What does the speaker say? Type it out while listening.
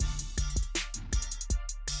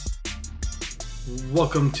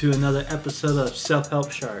Welcome to another episode of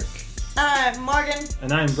Self-Help Shark. I'm Morgan.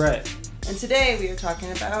 And I'm Brett. And today we are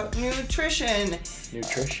talking about nutrition.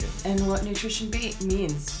 Nutrition. And what nutrition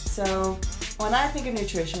means. So when I think of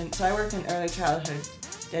nutrition, so I work in early childhood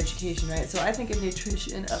education, right? So I think of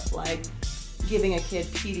nutrition of like giving a kid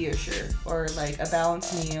Pediasure or like a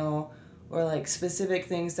balanced meal or like specific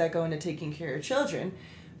things that go into taking care of children.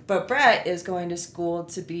 But Brett is going to school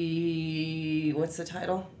to be, what's the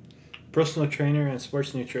title? Personal trainer and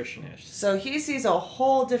sports nutritionist. So he sees a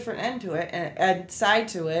whole different end to it and side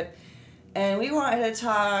to it. And we wanted to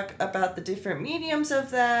talk about the different mediums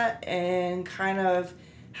of that and kind of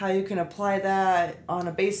how you can apply that on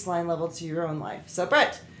a baseline level to your own life. So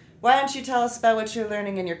Brett, why don't you tell us about what you're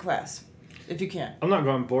learning in your class, if you can? I'm not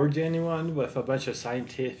going to bore anyone with a bunch of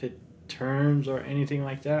scientific terms or anything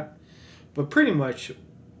like that. But pretty much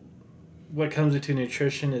what comes into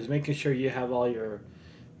nutrition is making sure you have all your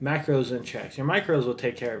macros in check. Your micros will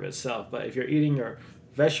take care of itself, but if you're eating your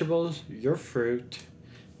vegetables, your fruit,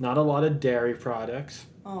 not a lot of dairy products,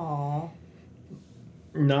 Oh,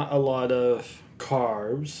 not a lot of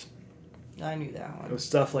carbs, I knew that one. and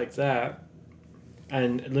stuff like that,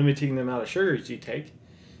 and limiting the amount of sugars you take,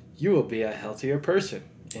 you will be a healthier person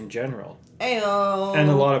in general. Ayo. And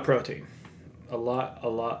a lot of protein. A lot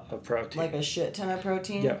of protein. Like a shit ton of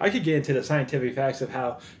protein? Yeah, I could get into the scientific facts of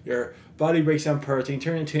how your body breaks down protein,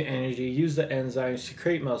 turn it into energy, use the enzymes to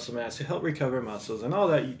create muscle mass, to help recover muscles, and all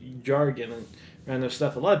that jargon and random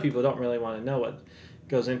stuff. A lot of people don't really want to know what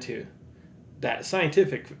goes into that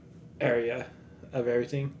scientific area of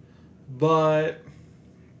everything. But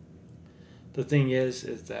the thing is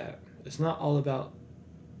that it's not all about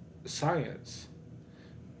science.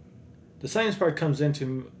 The science part comes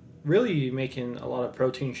into really making a lot of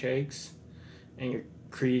protein shakes and your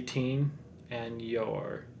creatine and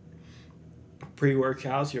your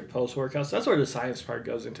pre-workouts, your post-workouts. That's where the science part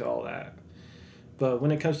goes into all that. But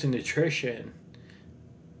when it comes to nutrition,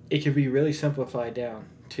 it can be really simplified down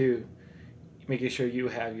to making sure you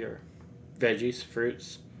have your veggies,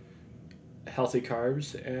 fruits, healthy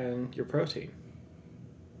carbs, and your protein.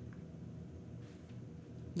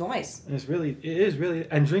 Nice. And it is really,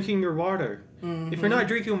 and drinking your water. Mm-hmm. If you're not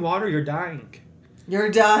drinking water, you're dying. You're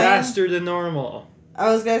dying? Faster than normal.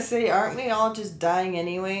 I was going to say, aren't we all just dying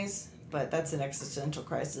anyways? But that's an existential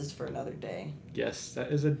crisis for another day. Yes,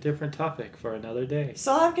 that is a different topic for another day.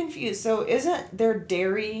 So I'm confused. So isn't there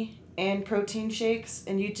dairy and protein shakes?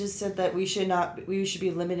 And you just said that we should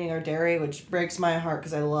be limiting our dairy, which breaks my heart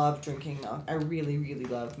because I love drinking milk. I really, really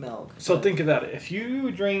love milk. So think about it. If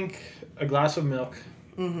you drink a glass of milk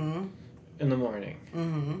Mm-hmm. in the morning,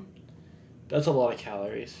 Mm-hmm. that's a lot of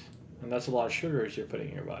calories. And that's a lot of sugars you're putting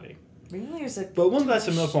in your body. Really? But one glass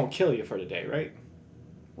of milk won't kill you for the day, right?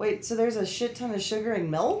 Wait, so there's a shit ton of sugar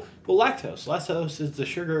in milk? Well, lactose. Lactose is the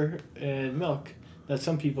sugar in milk that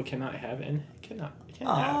some people cannot have and can't have.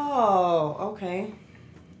 Oh, okay.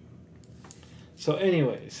 So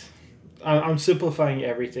anyways, I'm simplifying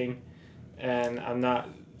everything, and I'm not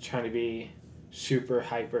trying to be super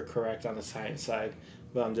hyper correct on the science side,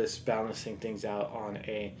 but I'm just balancing things out on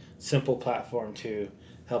a simple platform to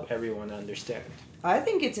help everyone understand. I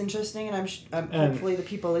think it's interesting, and hopefully the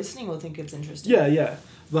people listening will think it's interesting. Yeah.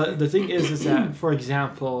 But the thing is that, for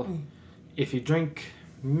example, if you drink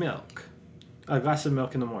milk, a glass of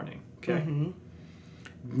milk in the morning, okay? Mm-hmm.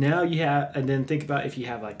 Now you have, and then think about if you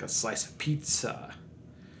have like a slice of pizza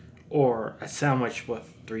or a sandwich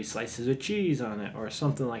with 3 slices of cheese on it or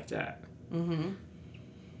something like that. Mm-hmm.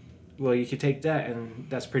 Well, you could take that and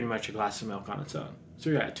that's pretty much a glass of milk on its own. So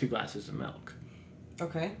you're at 2 glasses of milk.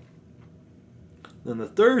 Okay. Then the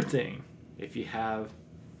third thing, if you have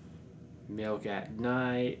milk at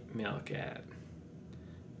night,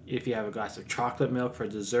 if you have a glass of chocolate milk for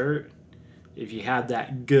dessert, if you have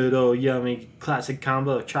that good old yummy classic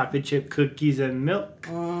combo of chocolate chip cookies and milk,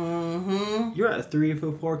 Mm-hmm. you're at 3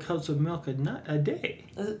 or 4 cups of milk a day.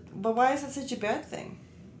 But why is that such a bad thing?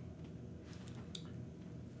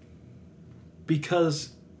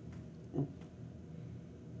 Because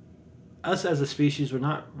us as a species, we're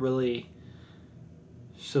not really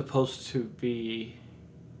supposed to be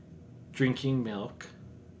drinking milk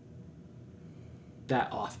that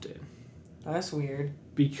often. That's weird.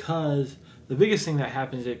 Because the biggest thing that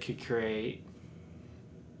happens, it could create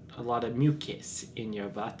a lot of mucus in your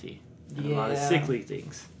body. And a lot of sickly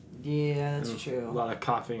things. Yeah, that's and true. A lot of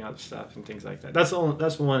coughing up stuff and things like that. That's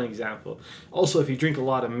one example. Also, if you drink a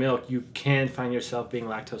lot of milk, you can find yourself being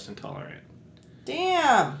lactose intolerant.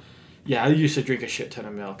 Damn. Yeah, I used to drink a shit ton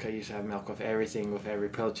of milk. I used to have milk with everything, with every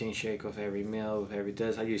protein shake, with every meal, with every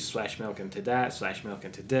this. I used to splash milk into that, splash milk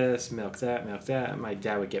into this, milk that, milk that. My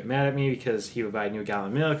dad would get mad at me because he would buy a new gallon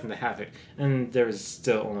of milk and there would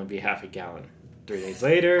still only be half a gallon 3 days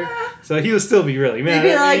later. So he would still be really mad He'd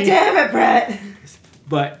be at like, me. damn it, Brett.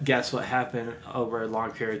 But guess what happened over a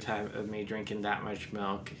long period of time of me drinking that much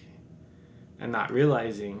milk and not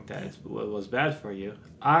realizing that it was bad for you?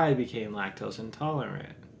 I became lactose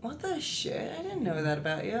intolerant. What the shit? I didn't know that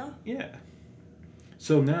about you. Yeah.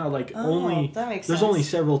 So now, like, that makes there's sense. only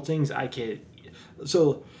several things I could.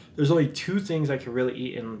 So there's only 2 things I could really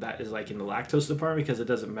eat, and that is like in the lactose department because it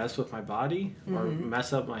doesn't mess with my body or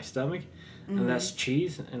mess up my stomach, and that's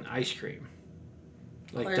cheese and ice cream.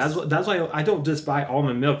 Like that's why I don't just buy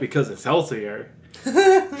almond milk because it's healthier.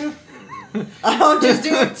 I don't just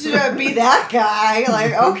do it to be that guy.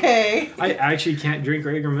 Like, okay. I actually can't drink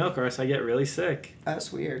regular milk or else I get really sick.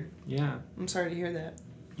 That's weird. Yeah. I'm sorry to hear that.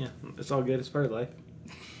 Yeah, it's all good. It's part of life.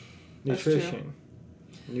 That's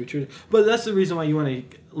Nutrition. But that's the reason why you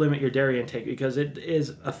want to limit your dairy intake because it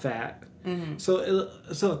is a fat. Mm-hmm.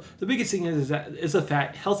 So the biggest thing is that it's a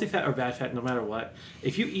fat, healthy fat or bad fat, no matter what.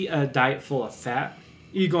 If you eat a diet full of fat,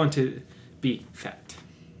 you're going to be fat.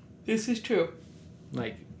 This is true.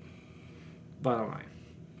 Like, bottom line.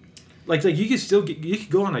 Like you could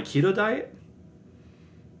go on a keto diet,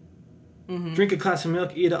 drink a glass of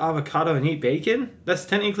milk, eat an avocado, and eat bacon. That's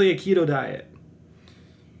technically a keto diet.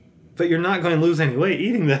 But you're not going to lose any weight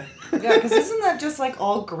eating that. Yeah, because isn't that just like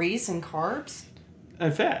all grease and carbs?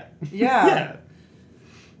 And fat. Yeah. Yeah.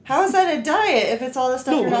 How is that a diet if it's all the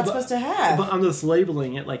stuff you're not supposed to have? But I'm just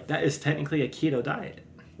labeling it like that is technically a keto diet.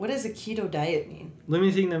 What does a keto diet mean?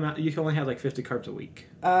 Limiting the amount, you can only have like 50 carbs a week.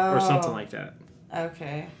 Or something like that.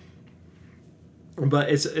 Okay. But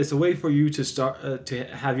it's a way for you to start to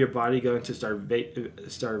have your body go into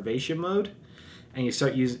starvation mode, and you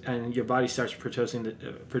start and your body starts producing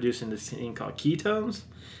this thing called ketones,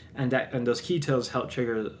 and those ketones help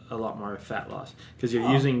trigger a lot more fat loss because you're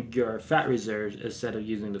using your fat reserves instead of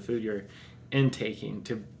using the food you're intaking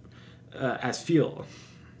to as fuel.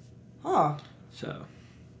 Huh. So.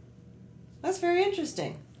 That's very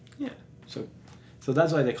interesting. Yeah. So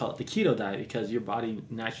that's why they call it the keto diet because your body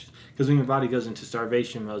because when your body goes into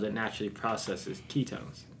starvation mode, it naturally processes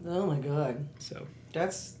ketones. Oh my god. So.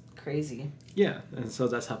 That's crazy. Yeah, and so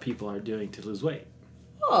that's how people are doing to lose weight.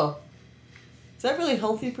 Oh. Is that really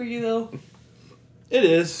healthy for you though? It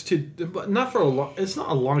is but not for a long. It's not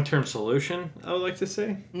a long-term solution. I would like to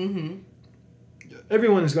say. Mm-hmm.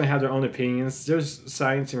 Everyone is going to have their own opinions. There's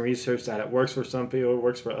science and research that it works for some people, it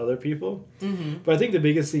works for other people. Mm-hmm. But I think the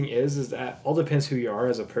biggest thing is that all depends who you are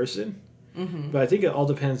as a person. Mm-hmm. But I think it all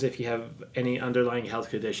depends if you have any underlying health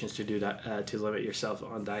conditions to do that to limit yourself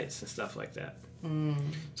on diets and stuff like that. Mm.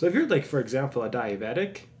 So if you're like, for example, a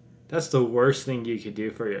diabetic, that's the worst thing you could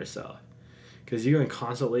do for yourself. Because you're going to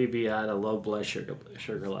constantly be at a low blood sugar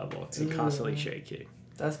level and constantly shaking.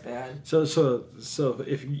 That's bad. So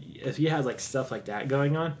if you have like stuff like that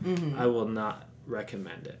going on, I will not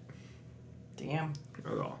recommend it. Damn.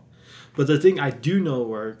 At all. But the thing I do know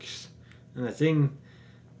works, and the thing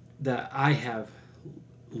that I have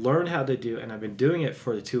learned how to do, and I've been doing it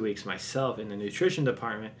for the 2 weeks myself in the nutrition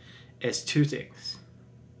department, is 2 things.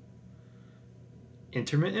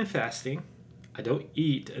 Intermittent fasting. I don't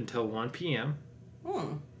eat until 1 p.m.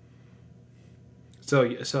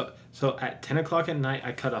 So at 10 o'clock at night,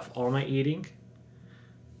 I cut off all my eating,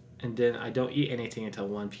 and then I don't eat anything until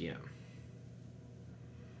 1 p.m.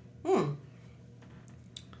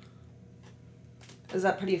 Is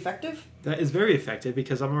that pretty effective? That is very effective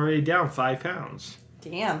because I'm already down 5 pounds.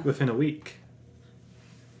 Damn. Within a week.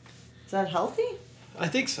 Is that healthy? I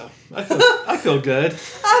think so. I feel good.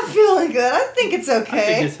 I'm feeling good. I think it's okay. I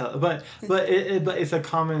think it's healthy, but it's a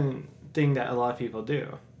common thing that a lot of people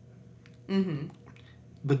do. Mm-hmm.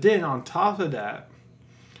 But then on top of that,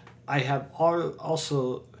 I have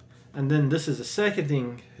also, and then this is the second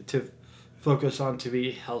thing to focus on to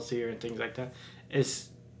be healthier and things like that, is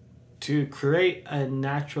to create a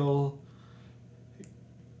natural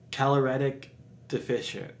caloric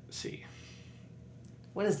deficiency.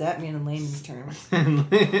 What does that mean in layman's terms?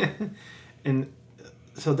 And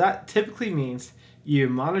so that typically means you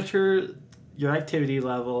monitor your activity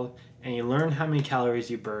level and you learn how many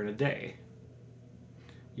calories you burn a day.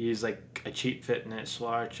 You use like a Cheap Fitness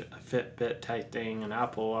watch, a Fitbit type thing, an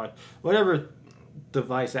Apple Watch, whatever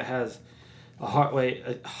device that has a heart rate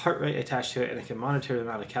attached to it, and it can monitor the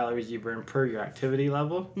amount of calories you burn per your activity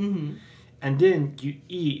level. Mm-hmm. And then you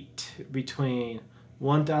eat between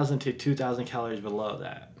 1,000 to 2,000 calories below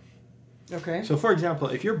that. Okay. So, for example,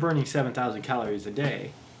 if you're burning 7,000 calories a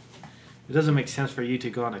day, it doesn't make sense for you to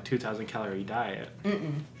go on a 2,000 calorie diet.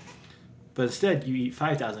 Mm-mm. But instead, you eat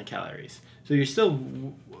 5,000 calories. So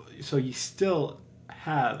you still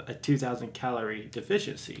have a 2,000 calorie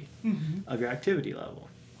deficiency of your activity level.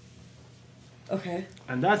 Okay.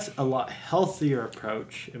 And that's a lot healthier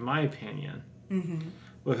approach, in my opinion,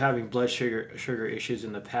 with having blood sugar issues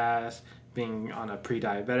in the past, being on a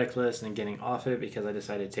pre-diabetic list and getting off it because I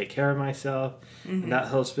decided to take care of myself. And that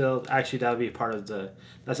whole spill, actually, that'll be part of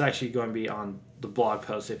that's actually going to be on the blog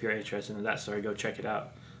post if you're interested in that story. Go check it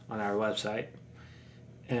out on our website.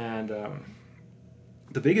 And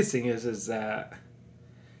the biggest thing is that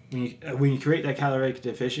when you create that caloric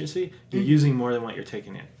deficiency, you're using more than what you're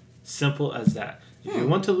taking in. Simple as that. If you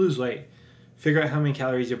want to lose weight, figure out how many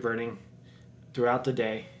calories you're burning throughout the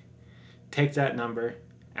day. Take that number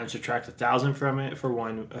and subtract 1,000 from it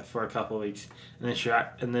for a couple of weeks, and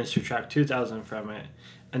then subtract 2,000 from it.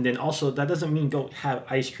 And then also, that doesn't mean go have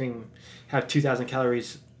ice cream, have 2,000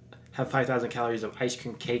 calories, have 5,000 calories of ice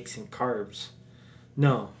cream, cakes, and carbs.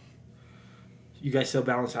 No. You guys still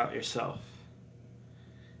balance out yourself.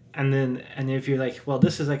 And if you're like, well,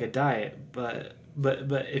 this is like a diet, but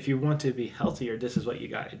if you want to be healthier, this is what you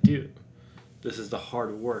got to do. This is the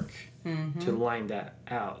hard work to line that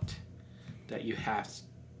out.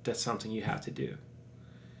 That's something you have to do.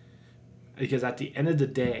 Because at the end of the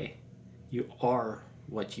day, you are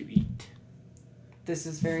what you eat. This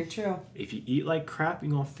is very true. If you eat like crap,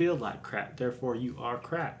 you're going to feel like crap. Therefore, you are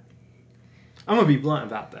crap. I'm going to be blunt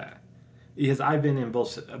about that. Because I've been on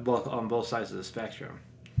both sides of the spectrum.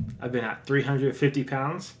 I've been at 350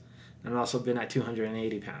 pounds, and I've also been at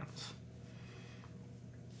 280 pounds.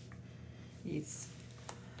 Yes.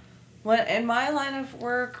 Well, in my line of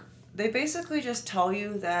work, they basically just tell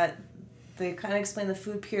you that they kind of explain the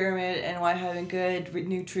food pyramid and why having good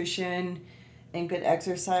nutrition and good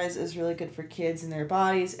exercise is really good for kids and their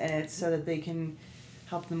bodies, and it's so that they can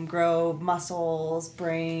help them grow muscles,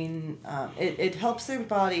 brain. It helps their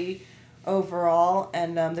body overall,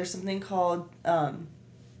 and there's something called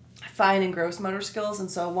fine and gross motor skills, and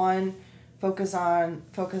so one focuses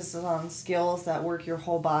on skills that work your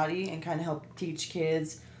whole body and kind of help teach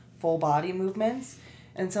kids full body movements.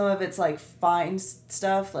 And some of it's like fine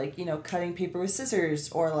stuff, like, cutting paper with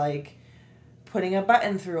scissors, or like putting a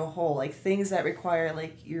button through a hole, like things that require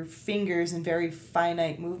like your fingers and very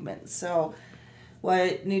finite movements. So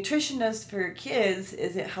what nutrition does for kids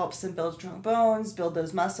is it helps them build strong bones, build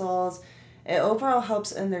those muscles. It overall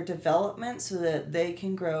helps in their development so that they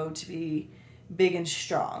can grow to be big and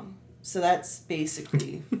strong. So that's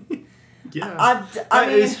basically... Yeah, that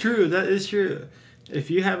is true. If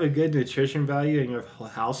you have a good nutrition value in your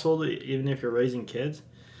household, even if you're raising kids,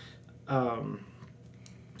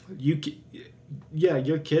 your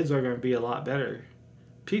kids are going to be a lot better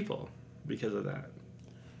people because of that.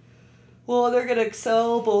 Well, they're going to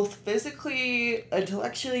excel both physically,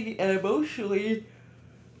 intellectually, and emotionally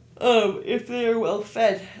if they're well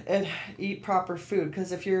fed and eat proper food.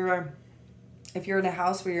 Because if you're in a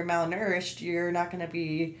house where you're malnourished, you're not going to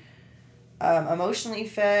be emotionally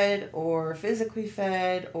fed or physically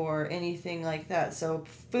fed or anything like that. So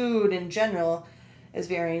food in general is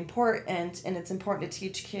very important, and it's important to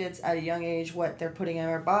teach kids at a young age what they're putting in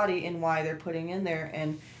their body and why they're putting in there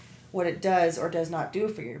and what it does or does not do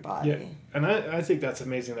for your body. Yeah, and I think that's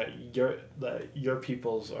amazing that your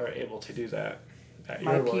peoples are able to do that at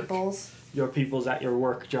your work. Your peoples at your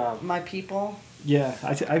work job. My people. Yeah,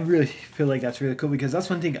 I really feel like that's really cool, because that's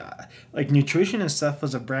one thing, like nutrition and stuff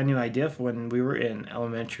was a brand new idea for when we were in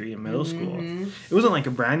elementary and middle school. It wasn't like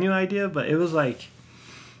a brand new idea, but it was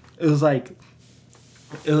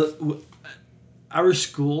our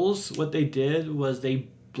schools, what they did was they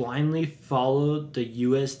blindly followed the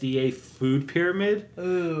USDA food pyramid,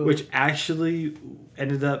 which actually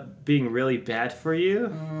ended up being really bad for you,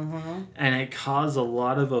 and it caused a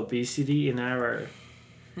lot of obesity in our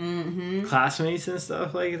classmates and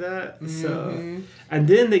stuff like that. So, and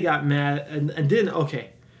then they got mad, and then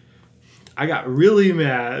I got really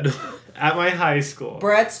mad at my high school.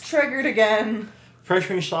 Brett's triggered again.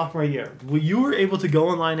 Freshman, sophomore year, you were able to go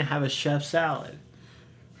online and have a chef salad.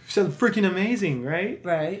 Sounds freaking amazing, right?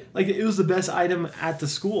 Right. Like, it was the best item at the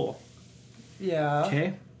school. Yeah.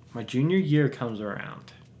 Okay. My junior year comes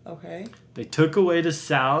around. Okay. They took away the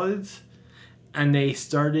salads, and they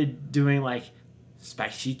started doing like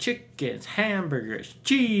spicy chickens, hamburgers,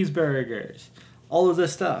 cheeseburgers, all of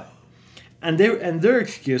this stuff. And their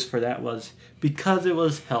excuse for that was because it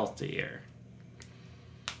was healthier.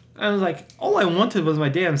 I was like, all I wanted was my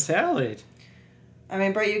damn salad. I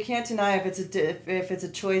mean, Brett, you can't deny if it's a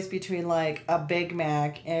choice between like a Big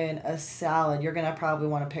Mac and a salad, you're gonna probably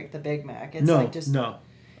want to pick the Big Mac. It's No.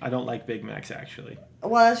 I don't like Big Macs, actually.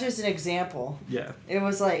 Well, that's just an example. Yeah.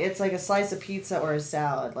 It's like a slice of pizza or a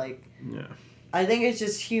salad. Like, Yeah. I think it's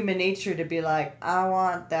just human nature to be like, I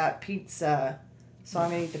want that pizza, so I'm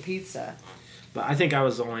going to eat the pizza. But I think I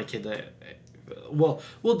was the only kid that... Well,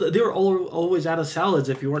 they were always out of salads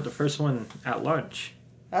if you weren't the first one at lunch.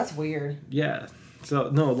 That's weird. Yeah. So,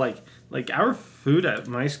 no, like our food at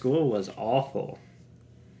my school was awful.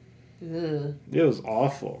 Ugh. It was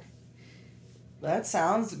awful. That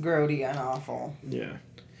sounds grody and awful. Yeah.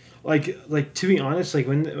 Like to be honest, like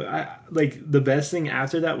the best thing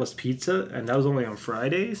after that was pizza, and that was only on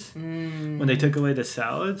Fridays when they took away the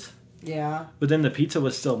salads. Yeah. But then the pizza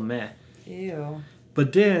was still meh. Ew.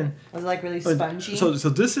 But then was it like really spongy? So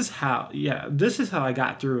this is how I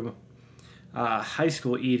got through high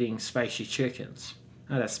school eating spicy chickens.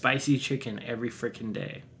 I had a spicy chicken every freaking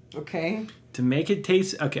day. Okay. To make it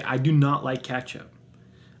taste okay, I do not like ketchup.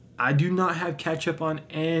 I do not have ketchup on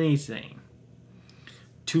anything.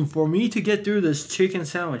 For me to get through this chicken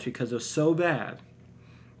sandwich because it was so bad,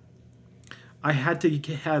 I had to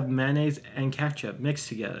have mayonnaise and ketchup mixed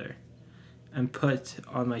together and put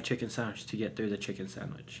on my chicken sandwich to get through the chicken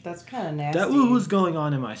sandwich. That's kind of nasty. That was going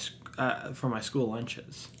on in for my school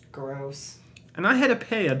lunches. Gross. And I had to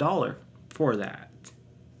pay $1 for that.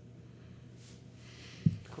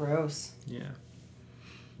 Gross. Yeah.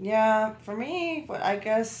 Yeah, for me, but I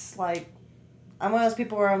guess, like, I'm one of those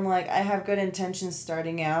people where I'm like, I have good intentions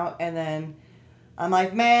starting out, and then I'm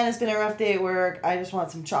like, man, it's been a rough day at work. I just want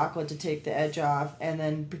some chocolate to take the edge off. And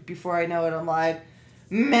then before I know it, I'm like,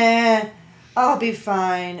 meh, I'll be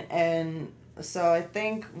fine. And so I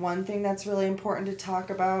think one thing that's really important to talk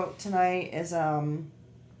about tonight is,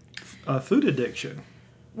 food addiction.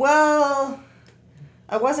 well,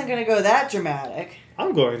 I wasn't going to go that dramatic.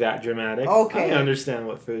 I'm going that dramatic. Okay. I understand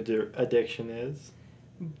what food addiction is.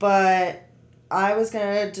 But I was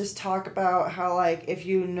going to just talk about how, like, if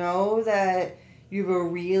you know that you have a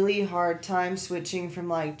really hard time switching from,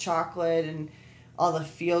 like, chocolate and all the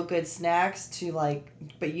feel-good snacks to, like,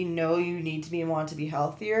 but you know you need to want to be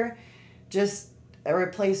healthier, just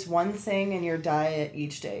replace one thing in your diet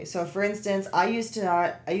each day. So, for instance, I used to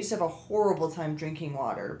have a horrible time drinking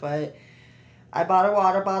water, but I bought a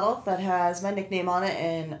water bottle that has my nickname on it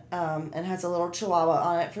and has a little chihuahua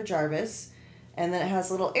on it for Jarvis. And then it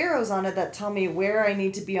has little arrows on it that tell me where I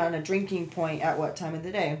need to be on a drinking point at what time of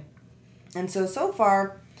the day. And so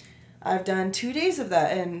far, I've done 2 days of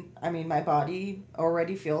that. And, I mean, my body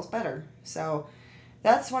already feels better. So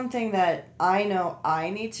that's one thing that I know I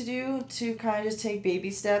need to do to kind of just take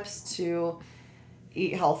baby steps to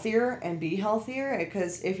eat healthier and be healthier.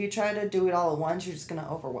 Because if you try to do it all at once, you're just going to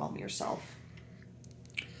overwhelm yourself.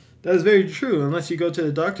 That is very true, unless you go to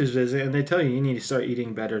the doctor's visit and they tell you need to start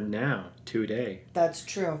eating better now, today. That's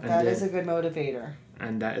true. That is a good motivator.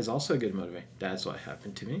 And that is also a good motivator. That's what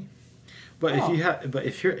happened to me. But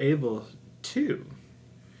if you're able to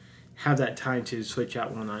have that time to switch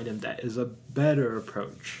out one item, that is a better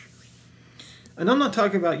approach. And I'm not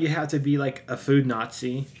talking about you have to be like a food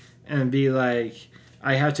Nazi and be like,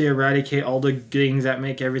 I have to eradicate all the things that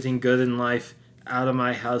make everything good in life out of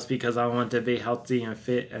my house because I want to be healthy and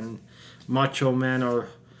fit and macho man or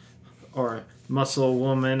muscle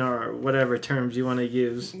woman or whatever terms you want to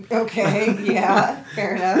use. Okay, yeah,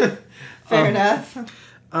 fair enough. Fair enough.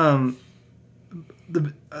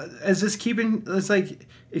 It's like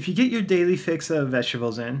if you get your daily fix of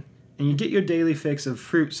vegetables in and you get your daily fix of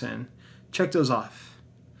fruits in, check those off.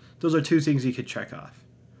 Those are 2 things you could check off.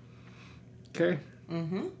 Okay?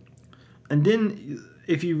 Mm-hmm. And then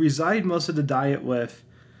if you reside most of the diet with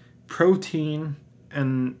protein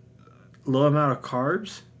and low amount of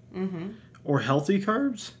carbs or healthy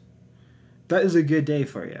carbs, that is a good day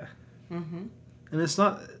for you. Mm-hmm. And it's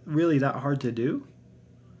not really that hard to do,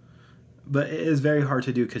 but it is very hard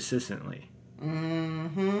to do consistently.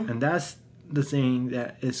 Mm-hmm. And that's the thing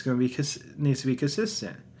that is going to be needs to be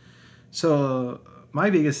consistent. So my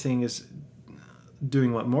biggest thing is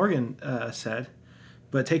doing what Morgan said,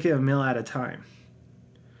 but take it a meal at a time.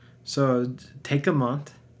 So take a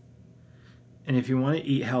month, and if you want to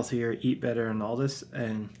eat healthier, eat better, and all this,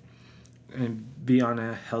 and be on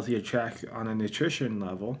a healthier track on a nutrition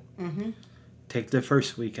level, take the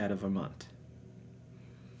first week out of a month.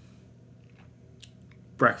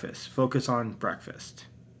 Breakfast. Focus on breakfast.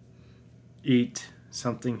 Eat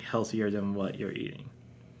something healthier than what you're eating.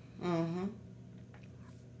 Mm-hmm.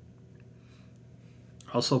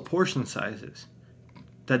 Also, portion sizes.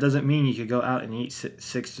 That doesn't mean you could go out and eat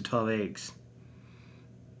 6 to 12 eggs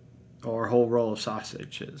or a whole roll of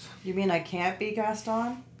sausages. You mean I can't be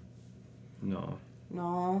Gaston? No.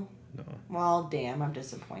 No. No. Well, damn, I'm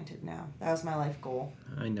disappointed now. That was my life goal.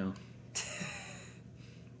 I know.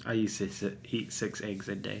 I used to eat 6 eggs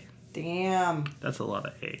a day. Damn. That's a lot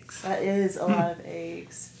of eggs. That is a lot of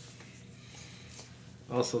eggs.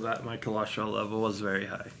 Also, that my cholesterol level was very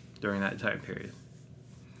high during that time period.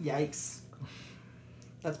 Yikes.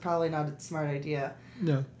 That's probably not a smart idea.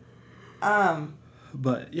 No.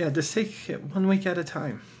 But yeah, just take it 1 week at a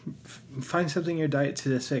time. Find something in your diet to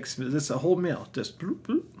just fix. This is a whole meal. Just bloop,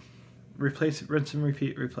 bloop. Replace, rinse and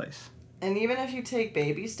repeat, replace. And even if you take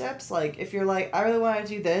baby steps, like if you're like, I really want to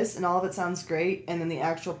do this and all of it sounds great, and then the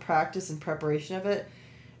actual practice and preparation of it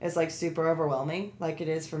is like super overwhelming, like it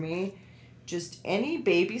is for me, just any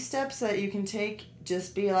baby steps that you can take,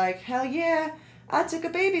 just be like, hell yeah, I took a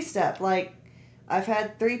baby step. Like, I've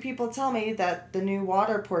had 3 people tell me that the new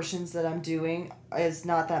water portions that I'm doing is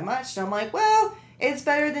not that much. And I'm like, well, it's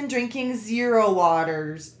better than drinking 0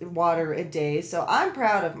 water a day. So I'm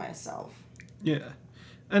proud of myself. Yeah.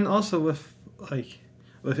 And also if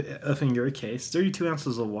in your case, 32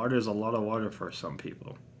 ounces of water is a lot of water for some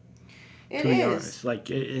people. It to be is. honest. Like,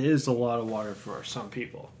 it is a lot of water for some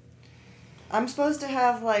people. I'm supposed to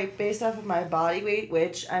have, like, based off of my body weight,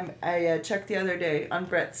 which I checked the other day on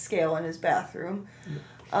Brett's scale in his bathroom.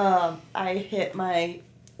 I hit my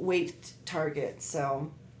weight target,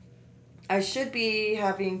 so I should be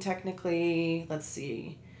having technically, let's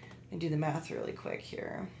see, let me do the math really quick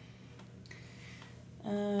here.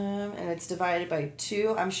 And it's divided by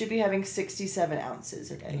 2. I should be having 67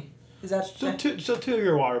 ounces a day. Is that so? 2 of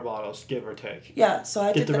your water bottles, give or take. Yeah, so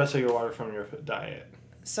I get the rest of your water from your diet.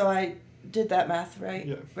 So I did that math right?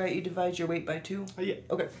 Yeah. Right, you divide your weight by 2? Yeah.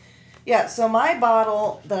 Okay. Yeah, so my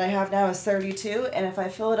bottle that I have now is 32, and if I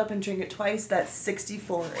fill it up and drink it twice, that's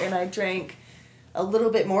 64. And I drank a little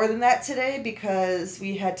bit more than that today because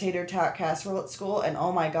we had tater tot casserole at school, and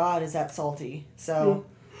oh my god, is that salty. So,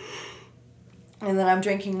 and then I'm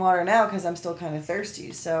drinking water now because I'm still kind of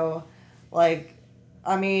thirsty. So, like,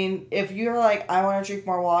 I mean, if you're like, I want to drink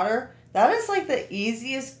more water, that is like the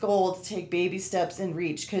easiest goal to take baby steps and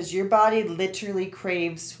reach because your body literally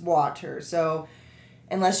craves water. So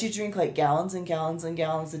unless you drink like gallons and gallons and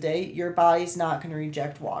gallons a day, your body's not going to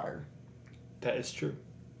reject water. That is true.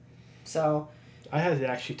 So I had to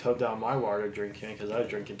actually tone down my water drinking because I was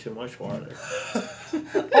drinking too much water.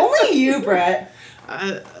 Only you, Brett.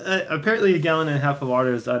 Apparently, 1.5 gallons of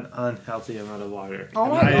water is an unhealthy amount of water. Oh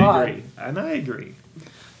and my God. I agree.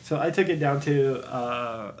 So I took it down to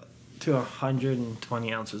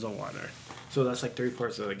 120 ounces of water. So that's like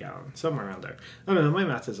 3/4 of a gallon, somewhere around there. I don't know, my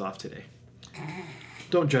math is off today.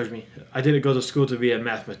 Don't judge me. I didn't go to school to be a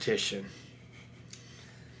mathematician.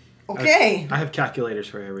 Okay. I have calculators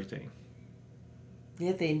for everything.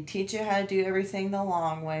 Yeah, they teach you how to do everything the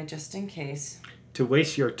long way, just in case. To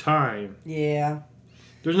waste your time. Yeah.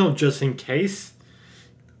 There's no just in case.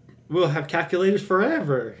 We'll have calculators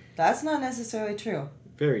forever. That's not necessarily true.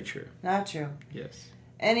 Very true. Not true. Yes.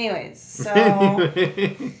 Anyways, so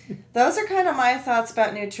those are kind of my thoughts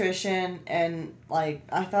about nutrition, and like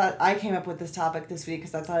I came up with this topic this week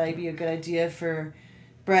because I thought it'd be a good idea for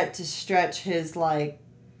Brett to stretch his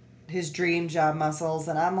dream job muscles,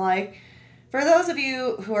 and I'm like, for those of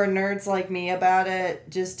you who are nerds like me about it,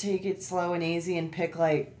 just take it slow and easy and pick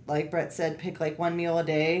like Brett said, pick like 1 meal a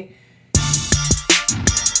day.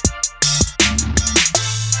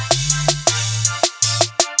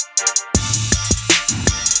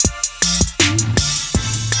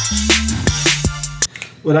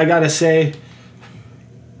 What I gotta say,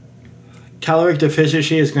 caloric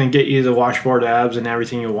deficiency is going to get you the washboard abs and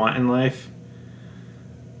everything you want in life.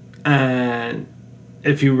 And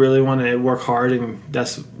if you really want to work hard and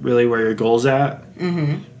that's really where your goal's at,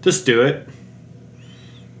 just do it.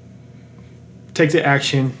 Take the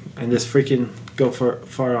action and just freaking go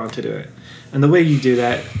far on to do it. And the way you do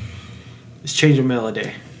that is change a meal a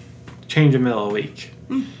day. Change a meal a week.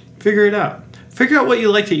 Figure it out. Figure out what you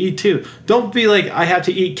like to eat too. Don't be like, I have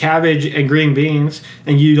to eat cabbage and green beans,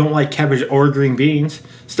 and you don't like cabbage or green beans.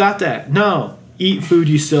 Stop that. No. Eat food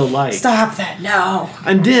you still like. Stop that. No.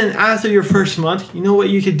 And then after your first month, you know what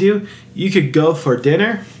you could do? You could go for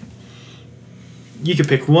dinner. You could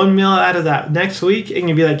pick one meal out of that next week, and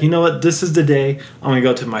you'd be like, you know what? This is the day I'm going to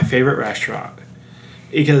go to my favorite restaurant.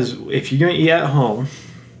 Because if you're going to eat at home,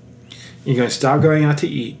 you're going to stop going out to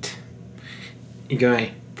eat. You're going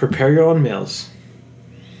to prepare your own meals.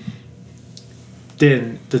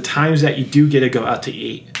 Then the times that you do get to go out to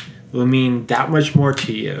eat will mean that much more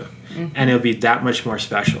to you, and it'll be that much more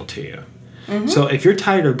special to you. So if you're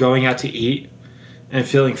tired of going out to eat and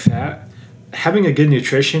feeling fat, having a good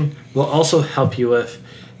nutrition will also help you with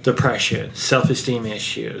depression, self-esteem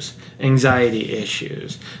issues, anxiety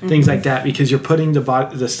issues, things like that, because you're putting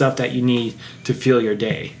the stuff that you need to fuel your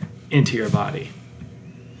day into your body.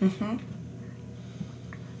 Mm-hmm.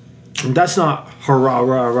 And that's not hurrah,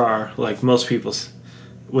 rah, rah, like most people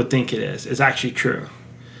would think it is. It's actually true.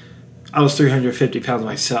 I was 350 pounds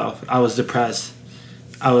myself. I was depressed.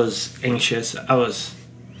 I was anxious.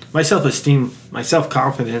 My self-esteem, my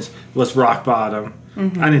self-confidence was rock bottom.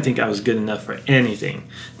 I didn't think I was good enough for anything.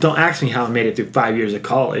 Don't ask me how I made it through 5 years of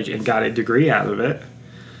college and got a degree out of it.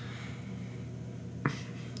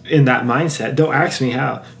 In that mindset, don't ask me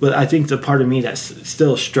how. But I think the part of me that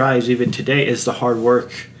still strives even today is the hard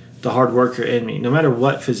worker in me. No matter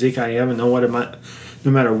what physique I am, and no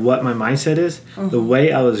matter what my mindset is, the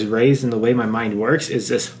way I was raised and the way my mind works is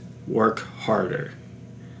just work harder.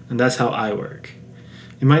 And that's how I work.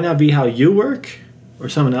 It might not be how you work or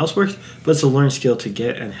someone else works, but it's a learned skill to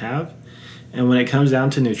get and have. And when it comes down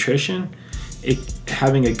to nutrition,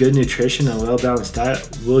 having a good nutrition and well-balanced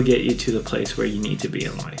diet will get you to the place where you need to be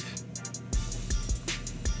in life.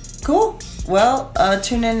 Cool. Well,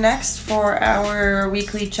 tune in next for our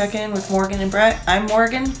weekly check-in with Morgan and Brett. I'm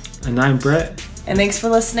Morgan. And I'm Brett. And thanks for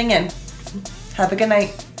listening in. Have a good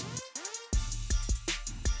night.